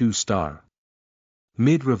Core 2 star.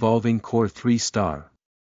 Mid Revolving Core 3 star.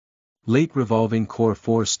 Late Revolving Core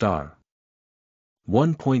 4 star.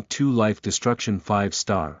 1.2 Life Destruction 5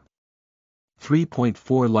 star.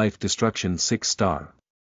 3.4 Life Destruction 6 star.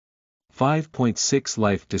 5.6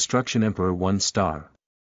 Life Destruction Emperor 1 star.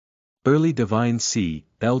 Early Divine C,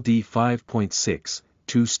 LD 5.6,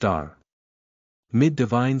 2 star. Mid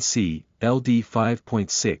Divine C, LD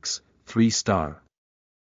 5.6, 3 star.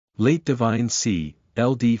 Late Divine C,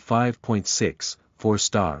 LD 5.6, 4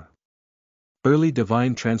 star. Early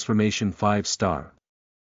Divine Transformation 5 star.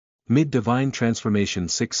 Mid Divine Transformation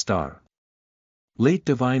 6 star. Late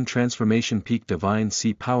Divine Transformation Peak Divine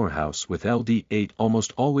C Powerhouse with LD 8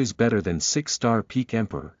 almost always better than 6-star Peak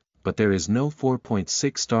Emperor, but there is no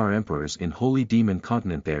 4.6-star Emperors in Holy Demon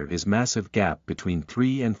Continent. There is massive gap between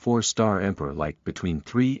 3 and 4-star Emperor, like between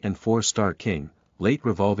 3 and 4-star King, Late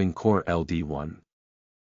Revolving Core LD 1.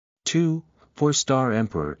 2. 4-star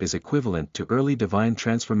Emperor is equivalent to Early Divine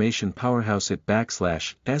Transformation Powerhouse at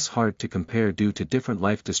 /s hard to compare due to different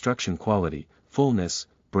life destruction quality, fullness,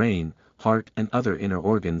 brain, heart and other inner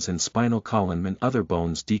organs and spinal column and other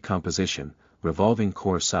bones decomposition, revolving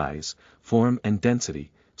core size, form and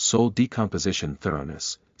density, soul decomposition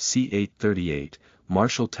thoroughness, C838,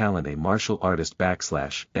 martial talent. A martial artist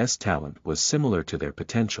 /s talent was similar to their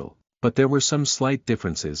potential, but there were some slight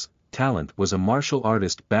differences. Talent was a martial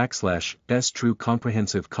artist /s true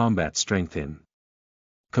comprehensive combat strength in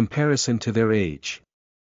comparison to their age.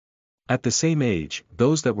 At the same age,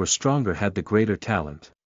 those that were stronger had the greater talent.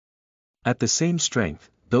 At the same strength,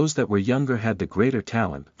 those that were younger had the greater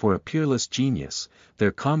talent. For a peerless genius,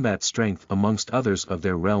 their combat strength amongst others of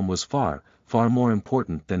their realm was far, far more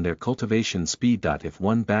important than their cultivation speed. If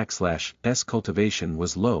one /s cultivation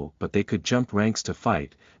was low but they could jump ranks to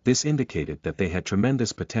fight, this indicated that they had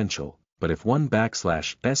tremendous potential, but if one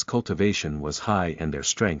 /s cultivation was high and their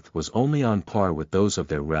strength was only on par with those of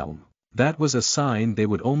their realm, that was a sign they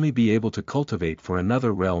would only be able to cultivate for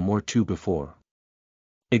another realm or two before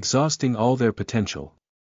exhausting all their potential.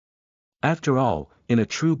 After all, in a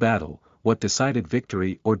true battle, what decided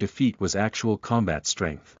victory or defeat was actual combat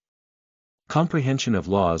strength. Comprehension of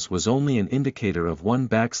laws was only an indicator of one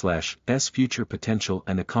 /s future potential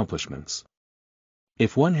and accomplishments.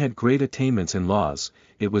 If one had great attainments in laws,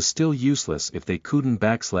 it was still useless if they couldn't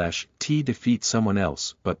 /t defeat someone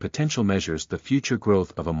else, but potential measures the future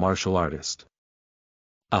growth of a martial artist.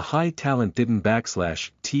 A high talent didn't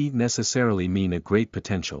 /t necessarily mean a great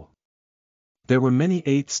potential. There were many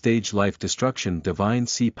 8th-stage life destruction Divine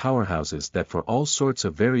C powerhouses that for all sorts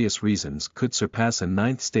of various reasons could surpass a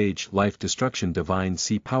 9th-stage life destruction Divine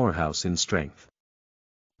C powerhouse in strength.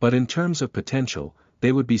 But in terms of potential,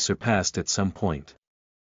 they would be surpassed at some point.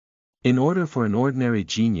 In order for an ordinary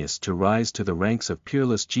genius to rise to the ranks of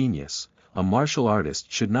peerless genius, a martial artist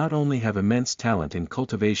should not only have immense talent in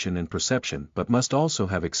cultivation and perception but must also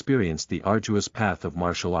have experienced the arduous path of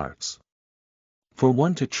martial arts. For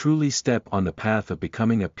one to truly step on the path of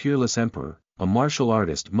becoming a peerless emperor, a martial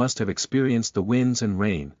artist must have experienced the winds and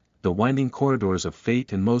rain, the winding corridors of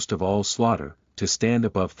fate and most of all slaughter, to stand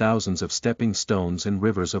above thousands of stepping stones and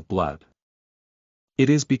rivers of blood. It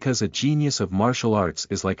is because a genius of martial arts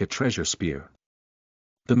is like a treasure spear.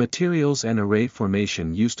 The materials and array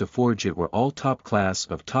formation used to forge it were all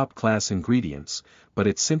top-class ingredients, but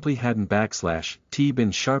it simply hadn't /t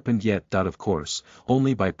been sharpened yet. Of course,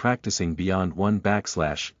 only by practicing beyond one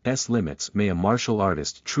 /s limits may a martial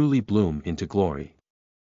artist truly bloom into glory.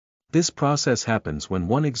 This process happens when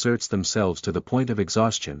one exerts themselves to the point of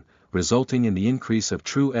exhaustion, resulting in the increase of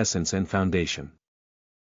true essence and foundation.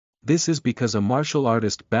 This is because a martial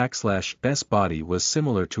artist /s body was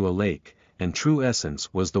similar to a lake, and true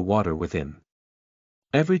essence was the water within.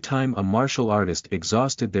 Every time a martial artist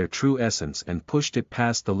exhausted their true essence and pushed it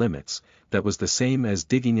past the limits, that was the same as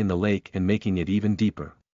digging in the lake and making it even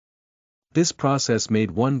deeper. This process made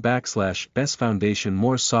one /s foundation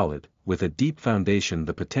more solid. With a deep foundation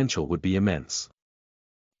the potential would be immense.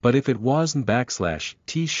 But if it wasn't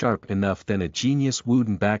 /t sharp enough, then a genius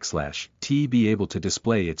wouldn't /t be able to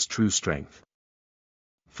display its true strength.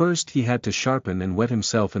 First he had to sharpen and wet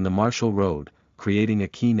himself in the martial road, creating a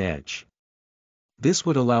keen edge. This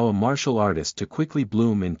would allow a martial artist to quickly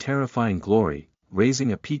bloom in terrifying glory,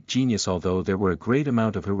 raising a peak genius. Although there were a great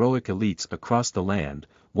amount of heroic elites across the land,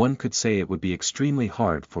 one could say it would be extremely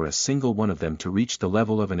hard for a single one of them to reach the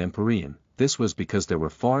level of an Empyrean. This was because there were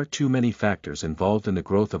far too many factors involved in the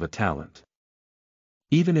growth of a talent.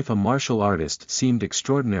 Even if a martial artist seemed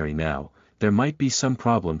extraordinary now, there might be some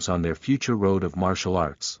problems on their future road of martial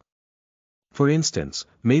arts. For instance,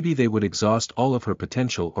 maybe they would exhaust all of her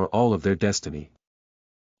potential or all of their destiny.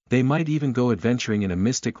 They might even go adventuring in a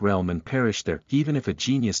mystic realm and perish there. Even if a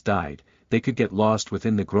genius died, they could get lost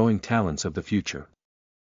within the growing talents of the future.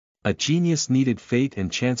 A genius needed fate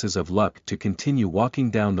and chances of luck to continue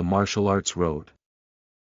walking down the martial arts road.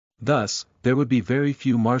 Thus, there would be very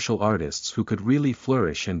few martial artists who could really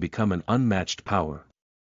flourish and become an unmatched power.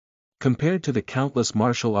 Compared to the countless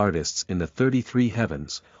martial artists in the 33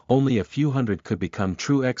 heavens, only a few hundred could become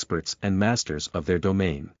true experts and masters of their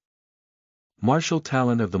domain. Martial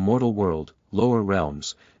talent of the mortal world, lower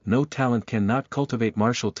realms. No talent cannot cultivate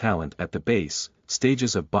martial talent at the base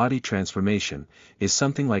stages of body transformation, is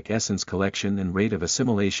something like essence collection and rate of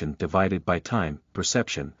assimilation divided by time,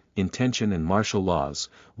 perception, intention and martial laws,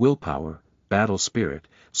 willpower, battle spirit,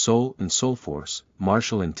 soul and soul force,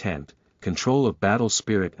 martial intent, control of battle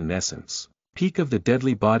spirit and essence. Peak of the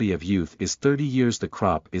deadly body of youth is 30 years. The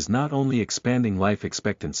crop is not only expanding life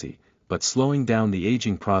expectancy, but slowing down the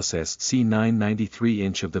aging process. See 993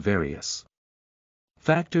 inch of the various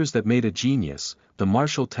factors that made a genius. The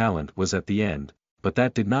martial talent was at the end, but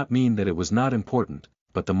that did not mean that it was not important,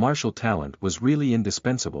 but the martial talent was really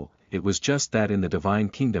indispensable. It was just that in the divine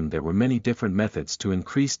kingdom there were many different methods to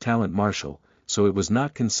increase talent martial, so it was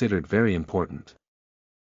not considered very important.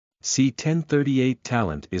 See 1038.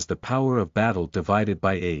 Talent is the power of battle divided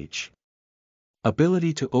by age.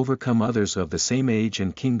 Ability to overcome others of the same age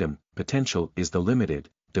and kingdom. Potential is the limited,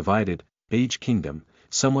 divided, age kingdom.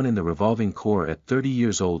 Someone in the revolving core at 30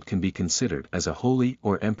 years old can be considered as a holy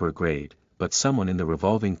or emperor grade, but someone in the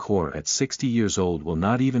revolving core at 60 years old will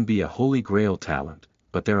not even be a holy grail talent.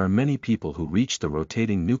 But there are many people who reach the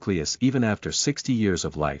rotating nucleus even after 60 years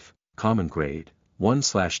of life. Common grade,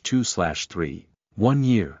 1/2/3, 1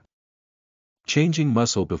 year. Changing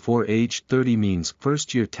muscle before age 30 means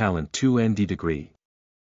first year talent 2nd degree.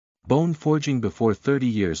 Bone forging before 30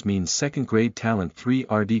 years means second grade talent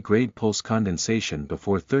 3rd grade. Pulse condensation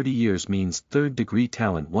before 30 years means 3rd degree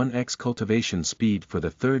talent 1x. Cultivation speed for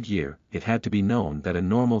the 3rd year. It had to be known that a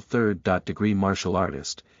normal 3rd degree martial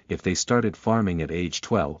artist, if they started farming at age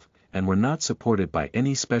 12, and were not supported by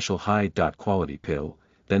any special high quality pill,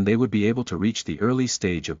 then they would be able to reach the early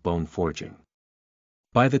stage of bone forging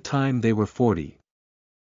by the time they were 40.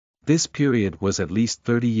 This period was at least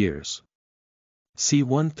 30 years. See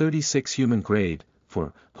 136. Human grade,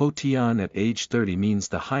 for Hotian at age 30 means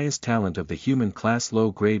the highest talent of the human class.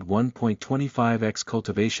 Low grade 1.25x.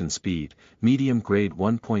 Cultivation speed, medium grade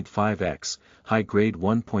 1.5x, high grade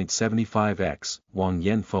 1.75x. Wang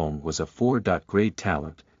Yanfeng was a 4. Grade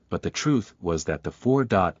talent, but the truth was that the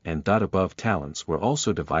 4. and above talents were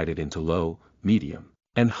also divided into low, medium,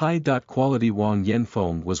 and high. Quality. Wang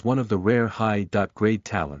Yanfeng was one of the rare high. Grade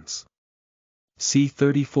talents. See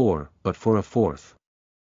 34, but for a 4th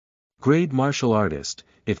grade martial artist,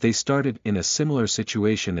 if they started in a similar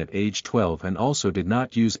situation at age 12 and also did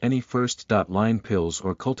not use any first line pills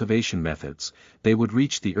or cultivation methods, they would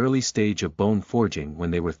reach the early stage of bone forging when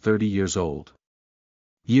they were 30 years old.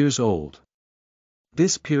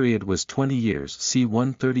 This period was 20 years. See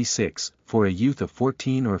 136, for a youth of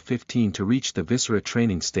 14 or 15 to reach the viscera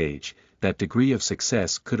training stage. That degree of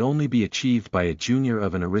success could only be achieved by a junior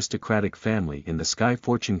of an aristocratic family in the Sky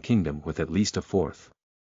Fortune Kingdom with at least a 4th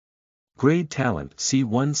grade talent. See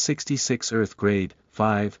 166. Earth grade,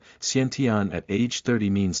 5, Xiantian at age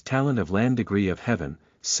 30 means talent of land. Degree of heaven,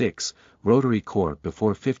 6, rotary core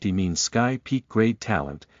before 50 means sky peak grade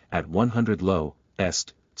talent, at 100 low,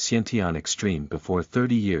 est, Xiantian extreme before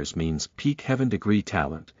 30 years means peak heaven degree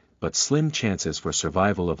talent, but slim chances for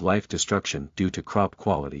survival of life destruction due to crop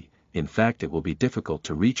quality. In fact, it will be difficult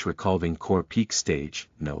to reach revolving core peak stage.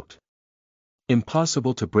 Note: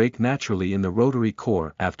 impossible to break naturally in the rotary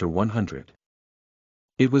core after 100.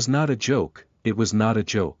 It was not a joke, it was not a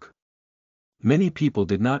joke. Many people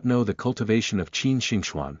did not know the cultivation of Qin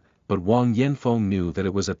Xingxuan, but Wang Yanfeng knew that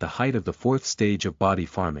it was at the height of the 4th stage of body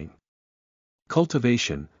farming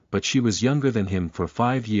cultivation, but she was younger than him for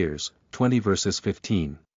 5 years, 20 versus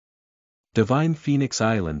 15. Divine Phoenix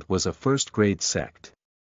Island was a 1st grade sect.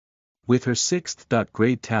 With her 6th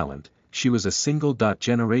grade talent, she was a single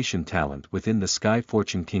generation talent within the Sky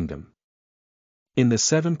Fortune Kingdom. In the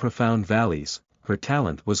 7 profound valleys, her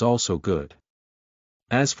talent was also good.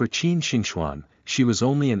 As for Qin Xingxuan, she was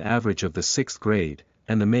only an average of the 6th grade,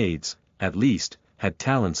 and the maids, at least, had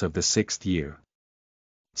talents of the 6th year.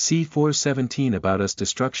 C417 About Us.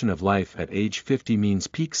 Destruction of life at age 50 means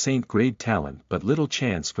peak saint grade talent but little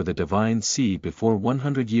chance for the divine C before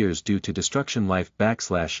 100 years due to destruction life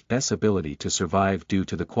 /S ability to survive due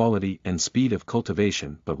to the quality and speed of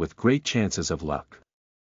cultivation but with great chances of luck.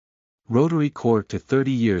 Rotary core to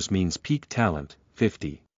 30 years means peak talent,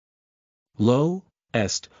 50. Low,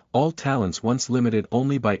 est, all talents once limited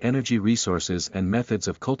only by energy resources and methods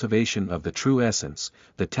of cultivation of the true essence.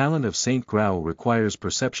 The talent of Saint Grau requires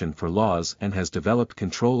perception for laws and has developed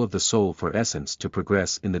control of the soul for essence to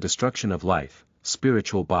progress in the destruction of life,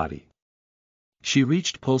 spiritual body. She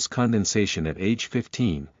reached pulse condensation at age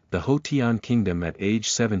 15, the Hotian kingdom at age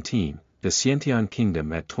 17, the Xiantian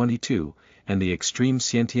kingdom at 22, and the extreme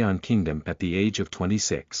Xiantian kingdom at the age of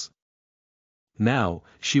 26. Now,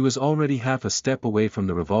 she was already half a step away from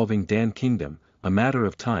the revolving Dan kingdom, a matter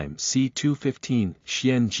of time. C215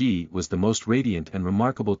 Xian Ji was the most radiant and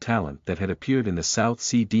remarkable talent that had appeared in the South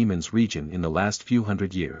Sea Demons region in the last few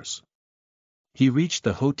hundred years. He reached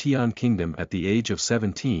the Hotian kingdom at the age of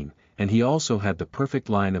 17, and he also had the perfect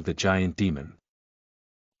line of the giant demon.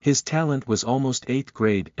 His talent was almost 8th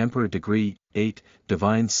grade Emperor degree, 8,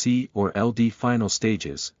 Divine C or LD final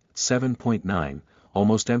stages, 7.9,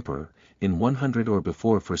 almost Emperor, in 100 or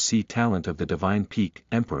before for C talent of the Divine Peak,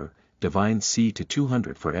 Emperor, Divine C to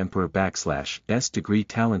 200 for Emperor /S degree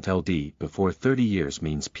talent LD before 30 years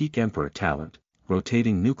means peak Emperor talent,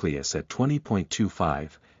 rotating nucleus at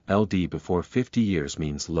 20.25, LD before 50 years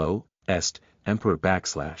means low, est, Emperor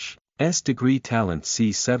 /S degree talent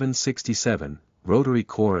C767, rotary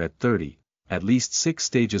core at 30, at least 6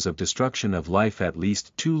 stages of destruction of life at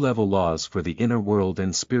least 2 level laws for the inner world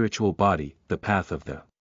and spiritual body. The path of the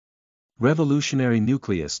revolutionary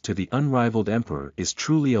nucleus to the unrivaled emperor is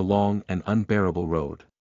truly a long and unbearable road.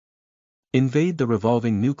 Invade the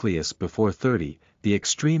revolving nucleus before 30, the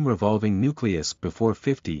extreme revolving nucleus before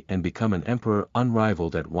 50 and become an emperor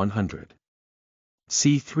unrivaled at 100.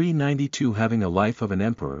 C392 Having a life of an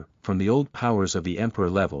emperor, from the old powers of the emperor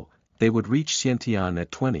level, they would reach Xiantian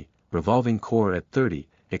at 20, revolving core at 30,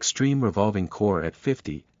 extreme revolving core at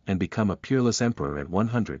 50, and become a peerless emperor at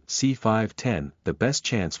 100. C510 The best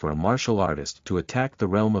chance for a martial artist to attack the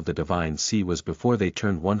realm of the divine C was before they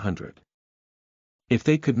turned 100. If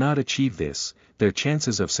they could not achieve this, their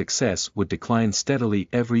chances of success would decline steadily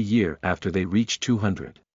every year after they reached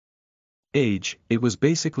 200. Age, it was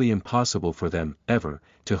basically impossible for them, ever,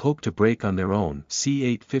 to hope to break on their own.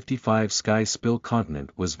 C855 Sky Spill continent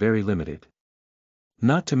was very limited.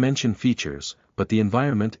 Not to mention features, but the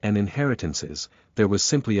environment and inheritances, there was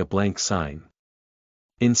simply a blank sign.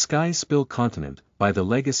 In Sky Spill continent, by the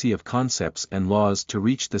legacy of concepts and laws to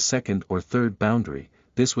reach the 2nd or 3rd boundary,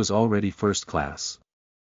 this was already first class.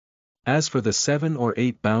 As for the 7 or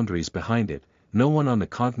 8 boundaries behind it, no one on the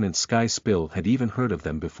continent Sky Spill had even heard of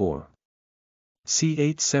them before.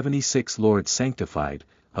 C876 Lord Sanctified,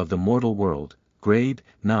 of the mortal world, grade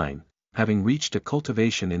 9, having reached a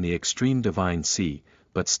cultivation in the extreme divine C,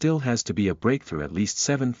 but still has to be a breakthrough at least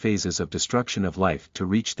 7 phases of destruction of life to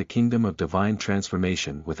reach the kingdom of divine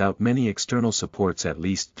transformation without many external supports at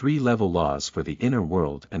least 3 level laws for the inner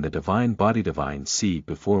world and the divine body divine C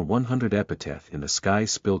before 100 epitaph in the Sky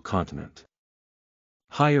Spill continent.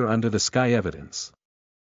 Higher under the sky evidence.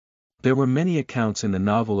 There were many accounts in the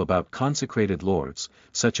novel about consecrated lords,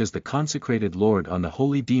 such as the consecrated lord on the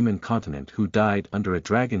holy demon continent who died under a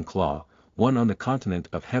dragon claw, one on the continent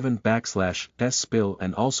of heaven /S spill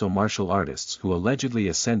and also martial artists who allegedly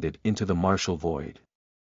ascended into the martial void.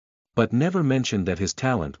 But never mentioned that his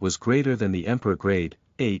talent was greater than the emperor grade,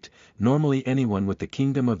 8, normally anyone with the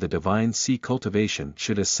kingdom of the divine C cultivation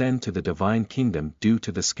should ascend to the divine kingdom due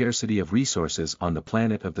to the scarcity of resources on the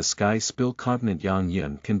planet of the Sky Spill continent. Yang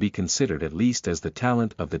Yun can be considered at least as the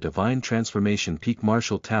talent of the divine transformation peak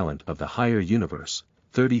martial talent of the higher universe,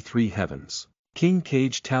 33 heavens. King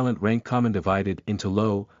Cage talent rank common divided into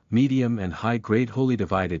low, medium and high grade holy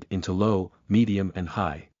divided into low, medium and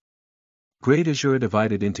high grade Azura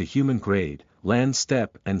divided into human grade, land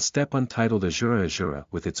step and step untitled Azura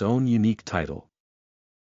with its own unique title.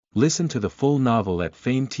 Listen to the full novel at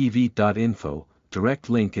famvetv.info, direct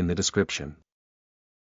link in the description.